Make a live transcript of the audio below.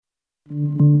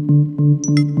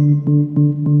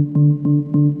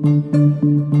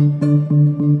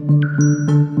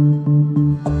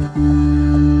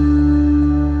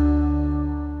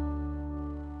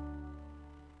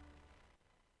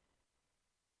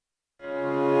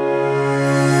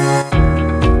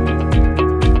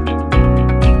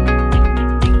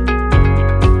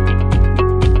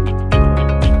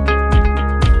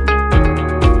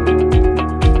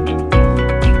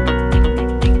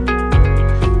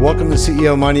Welcome to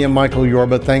CEO Money. I'm Michael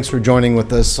Yorba. Thanks for joining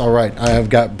with us. All right, I have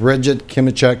got Brigitte,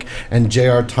 Kimichik, and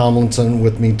J.R. Tomlinson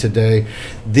with me today.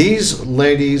 These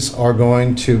ladies are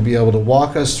going to be able to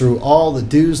walk us through all the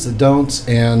do's, the don'ts,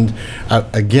 and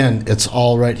again, it's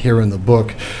all right here in the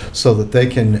book so that they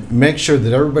can make sure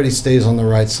that everybody stays on the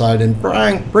right side and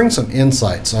bring some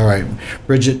insights. All right,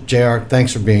 Brigitte, J.R.,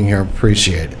 thanks for being here.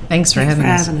 Appreciate it. Thanks for having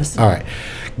us. All right.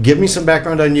 Give me some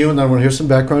background on you, and then I want to hear some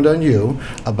background on you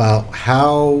about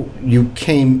how you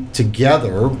came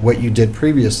together, what you did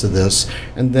previous to this,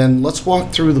 and then let's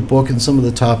walk through the book and some of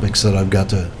the topics that I've got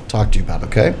to talk to you about,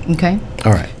 okay? Okay.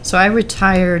 All right. So I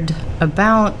retired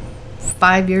about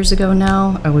 5 years ago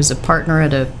now. I was a partner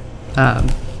at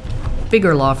a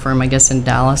bigger law firm, I guess, in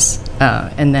Dallas,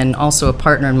 and then also a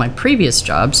partner in my previous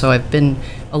job. So I've been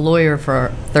a lawyer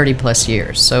for 30 plus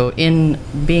years. So in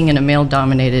being in a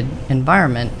male-dominated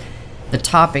environment, the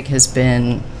topic has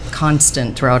been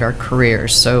constant throughout our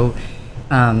careers. So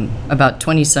about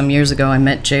 20-some years ago, I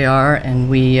met JR, and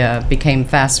we became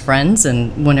fast friends.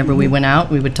 And whenever we went out,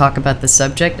 we would talk about the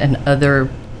subject and other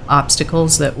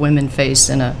obstacles that women face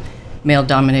in a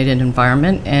male-dominated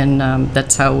environment. And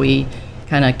that's how we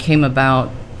kind of came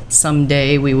about.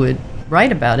 Someday we would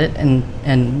write about it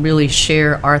and really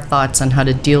share our thoughts on how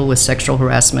to deal with sexual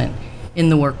harassment in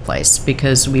the workplace,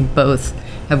 because we both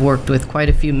have worked with quite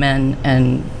a few men,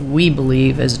 and we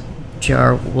believe, as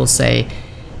JR will say,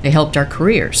 they helped our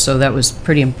careers. So that was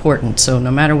pretty important. So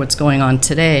no matter what's going on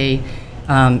today,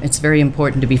 it's very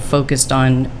important to be focused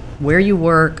on where you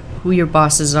work, who your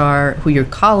bosses are, who your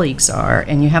colleagues are,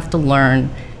 and you have to learn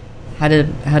how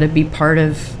to be part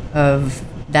of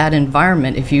that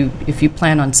environment if you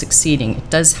plan on succeeding. It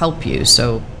does help you.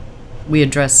 So we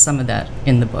address some of that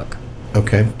in the book.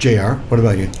 Okay. JR, what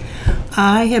about you?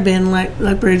 I have been like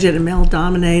Brigitte in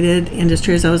male-dominated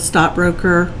industries. I was a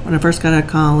stockbroker when I first got out of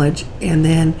college, and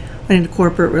then went into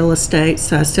corporate real estate.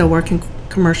 So I still work in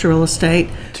commercial real estate.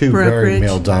 Two brokerage. Very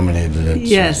male-dominated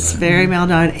industries. Yes, very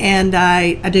male-dominated. And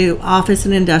I do office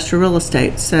and industrial real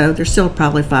estate. So there's still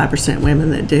probably 5% women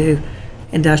that do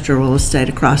industrial real estate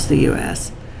across the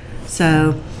U.S.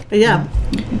 So, but yeah.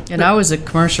 And I was a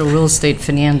commercial real estate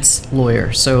finance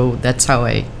lawyer, so that's how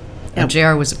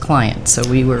JR was a client, so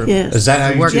we were. Yes. Is that how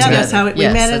you worked Yeah, together. that's how we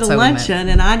met at a luncheon,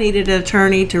 and I needed an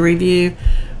attorney to review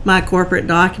my corporate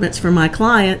documents for my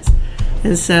clients,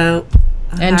 and so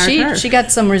I hired her. she got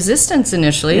some resistance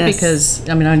initially. Yes. Because,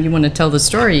 I mean, you want to tell the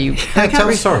story. Tell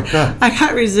the story. Go ahead. I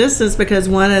got resistance because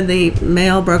one of the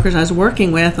male brokers I was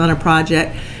working with on a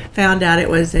project found out it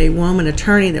was a woman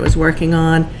attorney that was working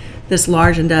on this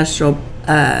large industrial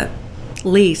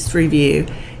lease review.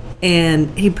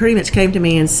 And he pretty much came to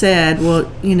me and said,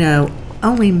 well,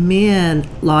 only men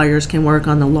lawyers can work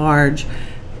on the large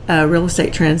real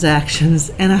estate transactions.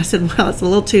 And I said, well, it's a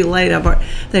little too late.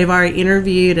 They've already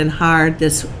interviewed and hired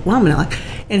this woman.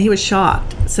 And he was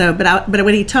shocked. So, but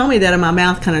when he told me that, and my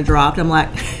mouth kind of dropped, I'm like,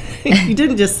 you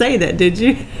didn't just say that, did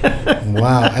you?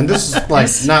 Wow. And this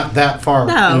is not that far in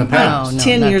the past. No,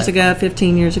 10 years ago,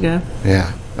 15 years ago.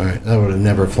 Yeah. All right. I would have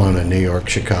never flown to New York,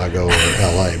 Chicago, or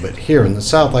L.A. But here in the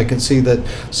South, I can see that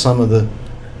some of the,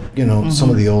 some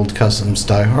of the old customs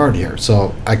die hard here.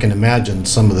 So I can imagine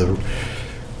some of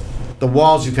the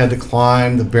walls you've had to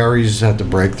climb, the barriers you've had to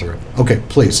break through. Okay,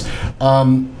 please.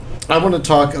 I want to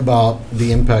talk about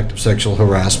the impact of sexual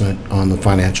harassment on the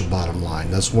financial bottom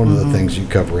line. That's one of the things you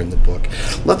cover in the book.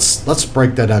 Let's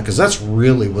break that out, because that's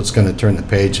really what's going to turn the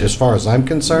page. As far as I'm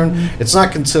concerned, it's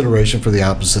not consideration for the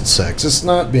opposite sex. It's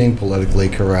not being politically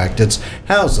correct. It's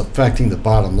how it's affecting the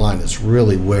bottom line. It's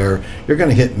really where you're going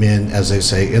to hit men, as they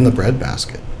say, in the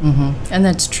breadbasket. And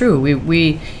that's true.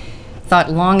 We thought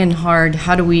long and hard,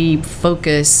 how do we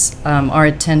focus our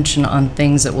attention on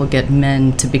things that will get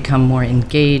men to become more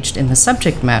engaged in the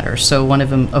subject matter? So one of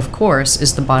them, of course,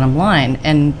 is the bottom line.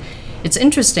 And it's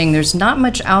interesting, there's not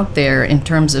much out there in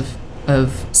terms of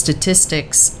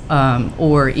statistics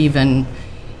or even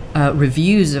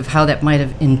reviews of how that might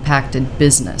have impacted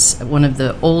business. One of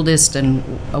the oldest and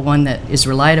one that is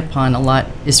relied upon a lot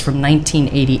is from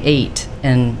 1988.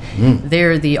 And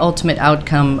there, the ultimate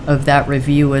outcome of that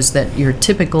review was that your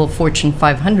typical Fortune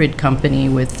 500 company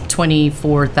with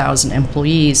 24,000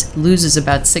 employees loses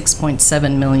about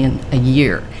 $6.7 million a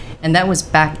year. And that was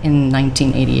back in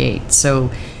 1988. So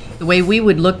the way we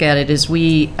would look at it is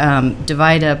we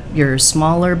divide up your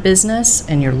smaller business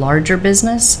and your larger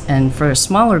business. And for a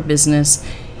smaller business,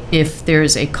 if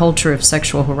there's a culture of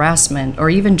sexual harassment, or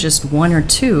even just one or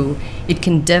two, it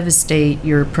can devastate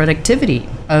your productivity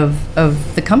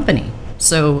of the company.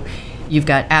 So you've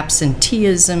got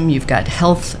absenteeism, you've got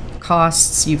health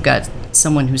costs, you've got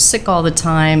someone who's sick all the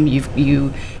time,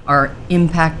 you are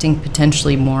impacting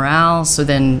potentially morale, so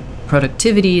then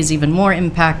productivity is even more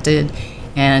impacted.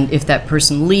 And if that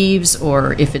person leaves,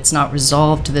 or if it's not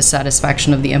resolved to the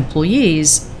satisfaction of the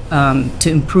employees to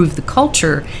improve the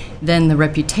culture, then the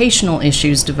reputational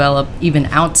issues develop even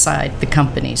outside the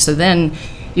company. So then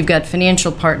you've got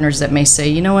financial partners that may say,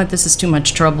 you know what, this is too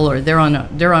much trouble, or they're on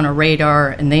a radar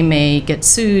and they may get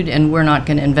sued and we're not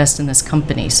going to invest in this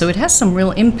company. So it has some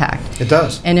real impact. It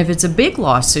does. And if it's a big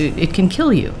lawsuit, it can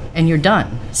kill you and you're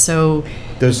done. So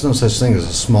there's no such thing as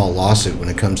a small lawsuit when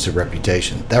it comes to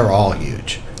reputation. They're all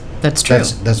huge. That's true.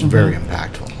 That's very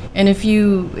impactful. And if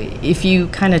you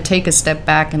kind of take a step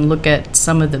back and look at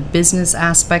some of the business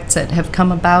aspects that have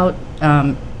come about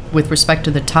with respect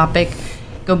to the topic,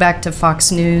 go back to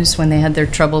Fox News when they had their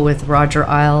trouble with Roger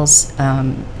Ailes.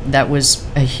 That was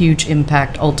a huge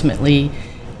impact ultimately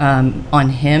on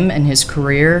him and his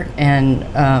career, and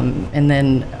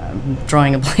then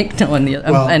drawing a blank now on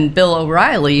and Bill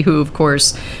O'Reilly, who of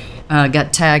course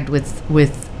got tagged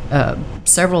with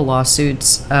several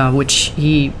lawsuits, which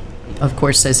he of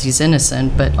course says he's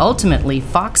innocent, but ultimately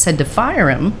Fox had to fire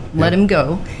him, let him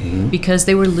go, because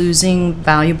they were losing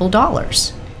valuable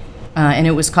dollars. And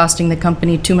it was costing the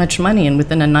company too much money. And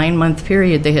within a 9-month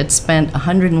period, they had spent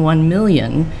 $101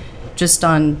 million just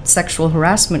on sexual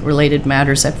harassment-related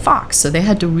matters at Fox. So they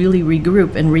had to really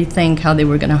regroup and rethink how they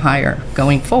were going to hire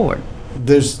going forward.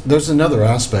 There's another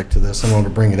aspect to this. I want to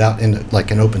bring it out in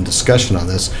like an open discussion on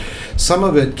this. Some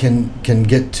of it can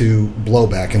get to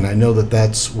blowback, and I know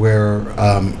that's where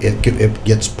it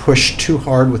gets pushed too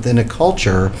hard within a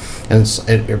culture, and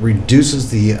it reduces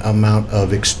the amount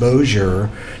of exposure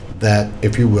that,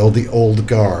 if you will, the old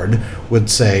guard would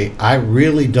say, I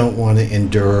really don't want to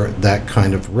endure that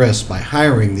kind of risk by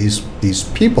hiring these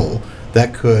people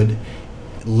that could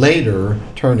later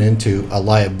turn into a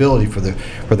liability for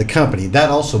the company.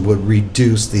 That also would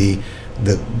reduce the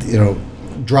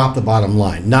drop the bottom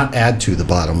line, not add to the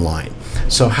bottom line.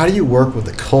 So how do you work with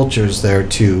the cultures there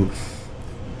to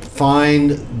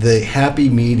find the happy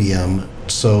medium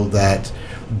so that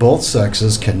both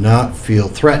sexes cannot feel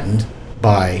threatened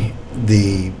by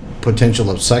the potential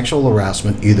of sexual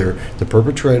harassment, either the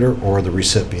perpetrator or the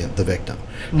recipient, the victim?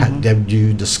 Did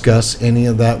you discuss any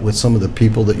of that with some of the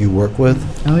people that you work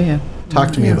with? Oh, yeah.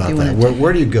 Talk to me about that.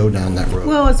 Where do you go down that road?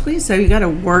 Well, as we say, you got to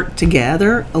work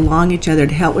together along each other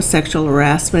to help with sexual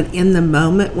harassment in the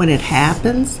moment when it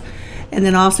happens. And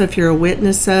then also, if you're a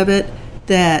witness of it,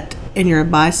 and you're a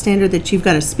bystander, that you've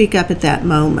got to speak up at that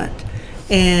moment.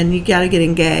 And you got to get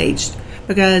engaged,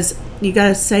 because you got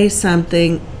to say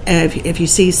something if you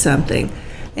see something.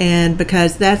 And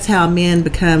because that's how men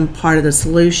become part of the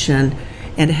solution,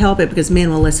 and to help it, because men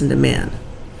will listen to men.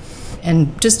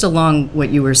 And just along what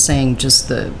you were saying,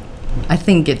 I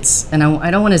think it's, and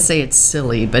I don't want to say it's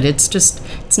silly, but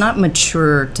it's not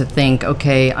mature to think,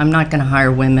 okay, I'm not going to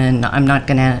hire women. I'm not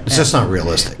going to. It's just not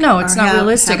realistic. No, it's not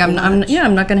realistic. I'm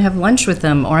not going to have lunch with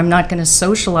them, or I'm not going to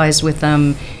socialize with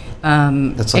them.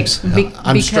 That's like,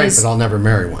 I'm straight, but I'll never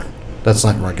marry one. That's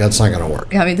not right. That's not going to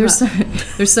work. I mean, there's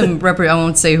some I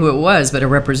won't say who it was, but a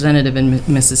representative in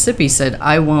Mississippi said,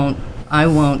 I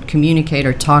won't communicate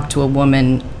or talk to a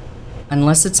woman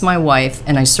unless it's my wife,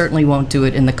 and I certainly won't do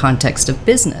it in the context of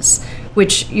business.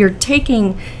 Which you're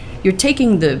taking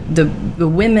the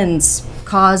women's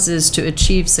causes to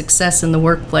achieve success in the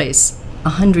workplace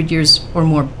 100 years or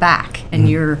more back, and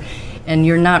you're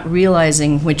not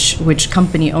realizing, which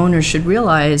company owners should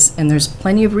realize, and there's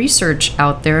plenty of research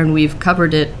out there, and we've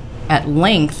covered it at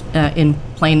length in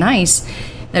Play Nice,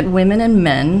 that women and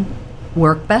men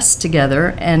work best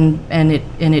together, and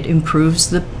it improves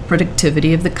the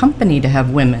productivity of the company to have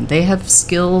women. They have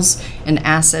skills and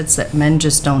assets that men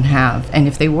just don't have, and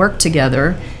if they work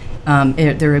together,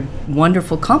 they're a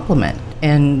wonderful complement.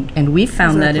 And we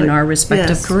found that in our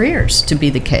respective careers to be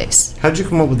the case. How'd you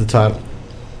come up with the title?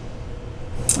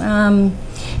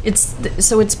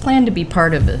 It's planned to be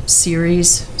part of a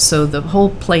series. So the whole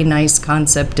Play Nice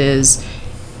concept is,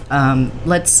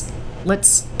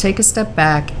 let's take a step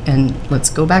back and let's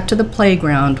go back to the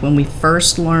playground when we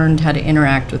first learned how to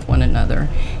interact with one another,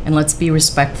 and let's be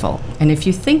respectful. And if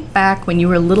you think back when you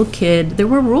were a little kid, there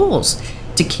were rules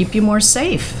to keep you more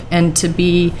safe and to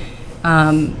be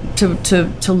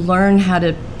to learn how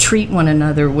to treat one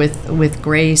another with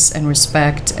grace and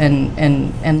respect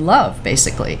and love,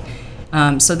 basically.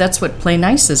 So that's what Play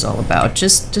Nice is all about.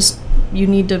 Just you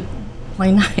need to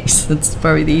play nice. That's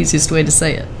probably the easiest way to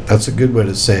say it. That's a good way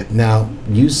to say it. Now,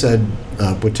 you said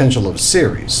potential of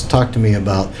series. Talk to me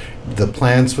about the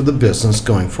plans for the business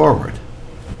going forward.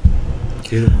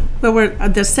 Well,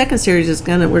 the second series is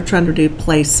we're trying to do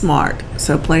Play Smart.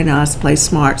 So Play Nice, Play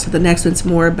Smart. So the next one's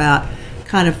more about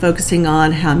kind of focusing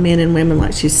on how men and women,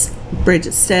 like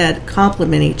Brigitte said,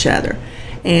 complement each other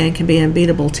and can be an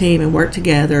unbeatable team and work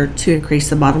together to increase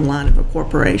the bottom line of a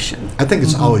corporation. I think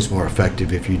it's always more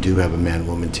effective if you do have a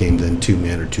man-woman team than two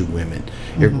men or two women.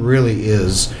 It really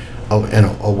is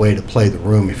a way to play the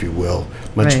room, if you will,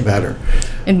 much better.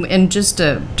 And just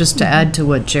to add to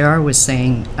what JR was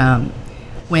saying,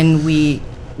 when we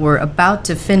were about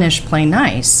to finish Play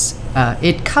Nice,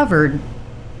 it covered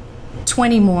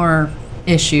 20 more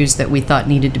issues that we thought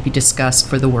needed to be discussed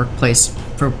for the workplace,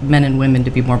 for men and women to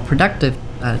be more productive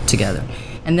together.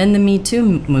 And then the Me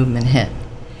Too movement hit.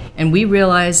 And we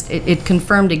realized it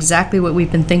confirmed exactly what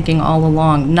we've been thinking all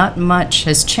along. Not much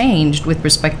has changed with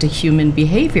respect to human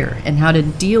behavior and how to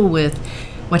deal with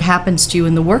what happens to you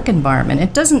in the work environment.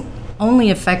 It doesn't only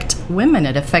affect women,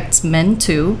 it affects men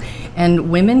too.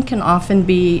 And women can often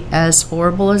be as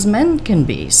horrible as men can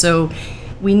be. So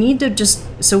we need to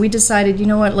so we decided, you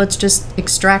know what, let's just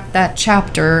extract that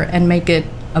chapter and make it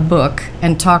a book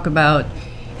and talk about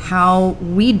how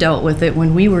we dealt with it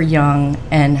when we were young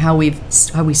and how we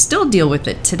still deal with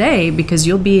it today, because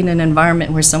you'll be in an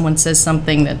environment where someone says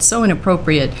something that's so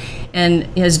inappropriate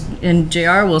and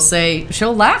JR will say,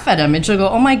 she'll laugh at him and she'll go,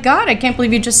 oh my God, I can't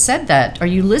believe you just said that. Are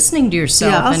you listening to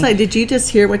yourself? Yeah, I'll say, did you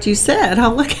just hear what you said?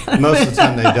 I'll look at them. Most of the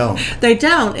time they don't. They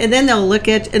don't. And then they'll look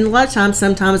at, and a lot of times,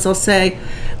 sometimes they'll say,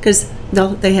 because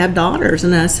they have daughters,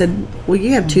 and I said, well,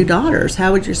 you have two daughters.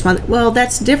 How would you respond? Well,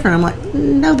 that's different. I'm like,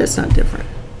 no, that's not different.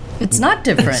 It's not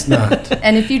different. It's not.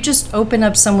 And if you just open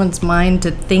up someone's mind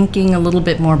to thinking a little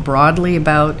bit more broadly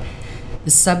about the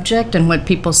subject and what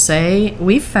people say,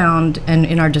 we found, and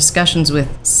in our discussions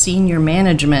with senior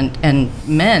management and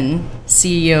men,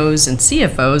 CEOs and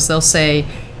CFOs, they'll say,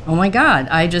 oh my God,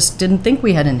 I just didn't think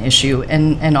we had an issue.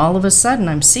 And all of a sudden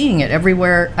I'm seeing it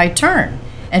everywhere I turn.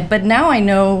 But now I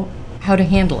know how to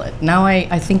handle it. Now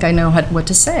I think I know what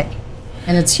to say.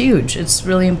 And it's huge. It's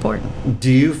really important.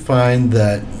 Do you find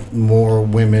that more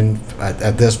women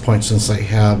at this point, since they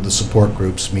have the support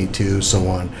groups, Me Too, so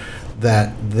on,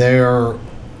 that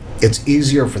it's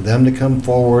easier for them to come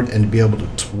forward and to be able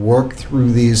to work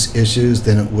through these issues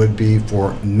than it would be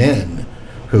for men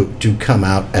who to come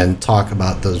out and talk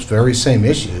about those very same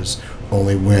issues,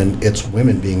 only when it's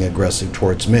women being aggressive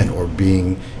towards men or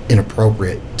being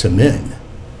inappropriate to men?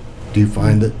 Do you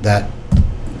find that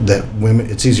women,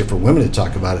 it's easier for women to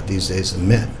talk about it these days than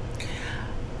men?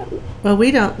 Well,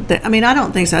 I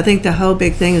don't think so. I think the whole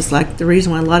big thing is, like, the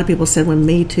reason why a lot of people said when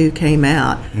Me Too came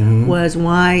out was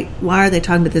why are they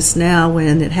talking about this now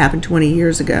when it happened 20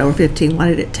 years ago or 15? Why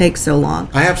did it take so long?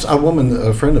 I have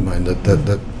a friend of mine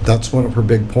that's one of her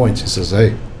big points. He says,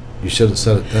 hey, you should have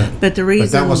said it then. But the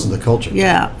reason, that wasn't the culture.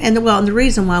 Yeah, and the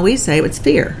reason why we say it's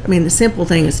fear. I mean, the simple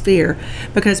thing is fear,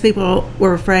 because people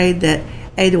were afraid that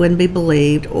A, they wouldn't be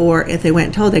believed, or if they went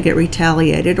and told, they'd get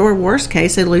retaliated, or worst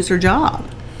case, they'd lose their job.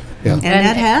 Yeah. And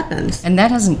that happens. And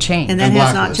that hasn't changed. And that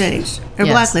has not changed. Or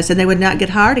Yes. blacklisted, they would not get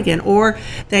hired again. Or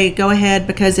they go ahead,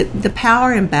 because the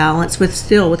power imbalance with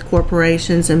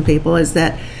corporations and people is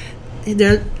that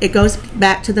it goes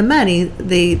back to the money.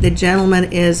 The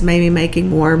gentleman is maybe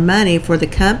making more money for the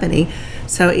company.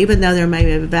 So even though there may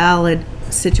be a valid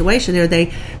situation there,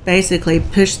 they basically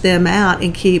push them out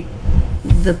and keep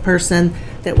the person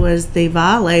that was the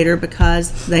violator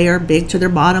because they are big to their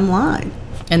bottom line.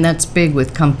 And that's big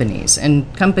with companies.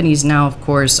 And companies now, of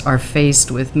course, are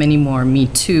faced with many more Me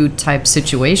Too type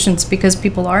situations because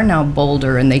people are now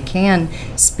bolder and they can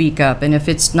speak up. And if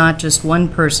it's not just one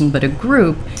person but a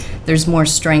group, there's more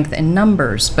strength in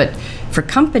numbers. But for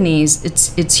companies,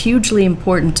 it's hugely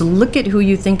important to look at who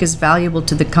you think is valuable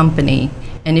to the company.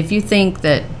 And if you think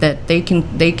that they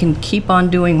can keep on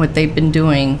doing what they've been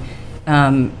doing,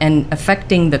 and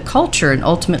affecting the culture and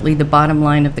ultimately the bottom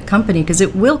line of the company, because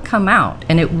it will come out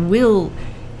and it will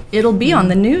it'll be on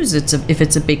the news if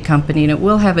it's a big company, and it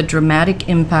will have a dramatic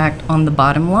impact on the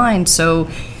bottom line. So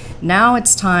now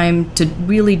it's time to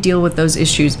really deal with those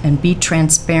issues and be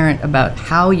transparent about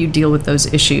how you deal with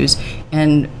those issues.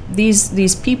 And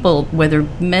these people, whether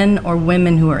men or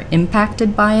women who are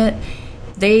impacted by it,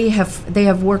 they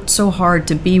have worked so hard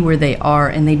to be where they are,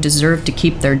 and they deserve to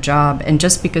keep their job. And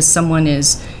just because someone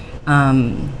is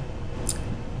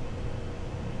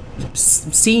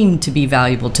seem to be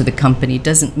valuable to the company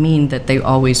doesn't mean that they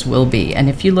always will be. And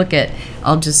if you look at,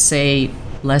 I'll just say,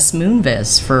 Les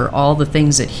Moonves, for all the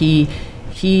things that he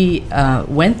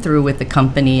went through with the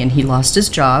company, and he lost his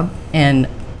job, and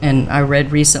I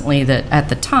read recently that at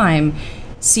the time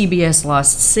CBS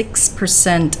lost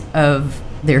 6% of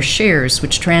their shares,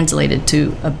 which translated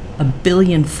to $1.4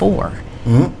 billion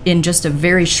in just a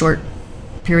very short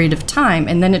period of time.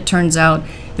 And then it turns out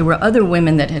there were other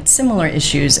women that had similar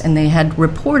issues, and they had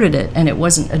reported it, and it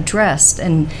wasn't addressed,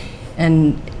 and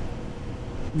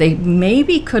they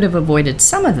maybe could have avoided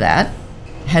some of that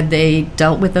had they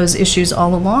dealt with those issues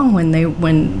all along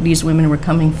when these women were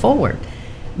coming forward.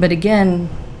 But again,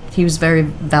 he was very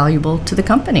valuable to the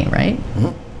company, right?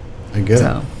 I get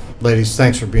it. Ladies,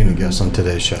 thanks for being a guest on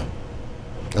today's show.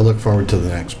 I look forward to the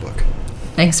next book.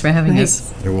 Thanks for having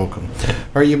us. You're welcome. All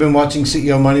right, you've been watching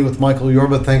CEO Money with Michael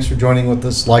Yorba. Thanks for joining with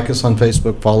us. Like us on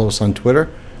Facebook, follow us on Twitter,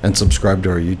 and subscribe to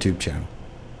our YouTube channel.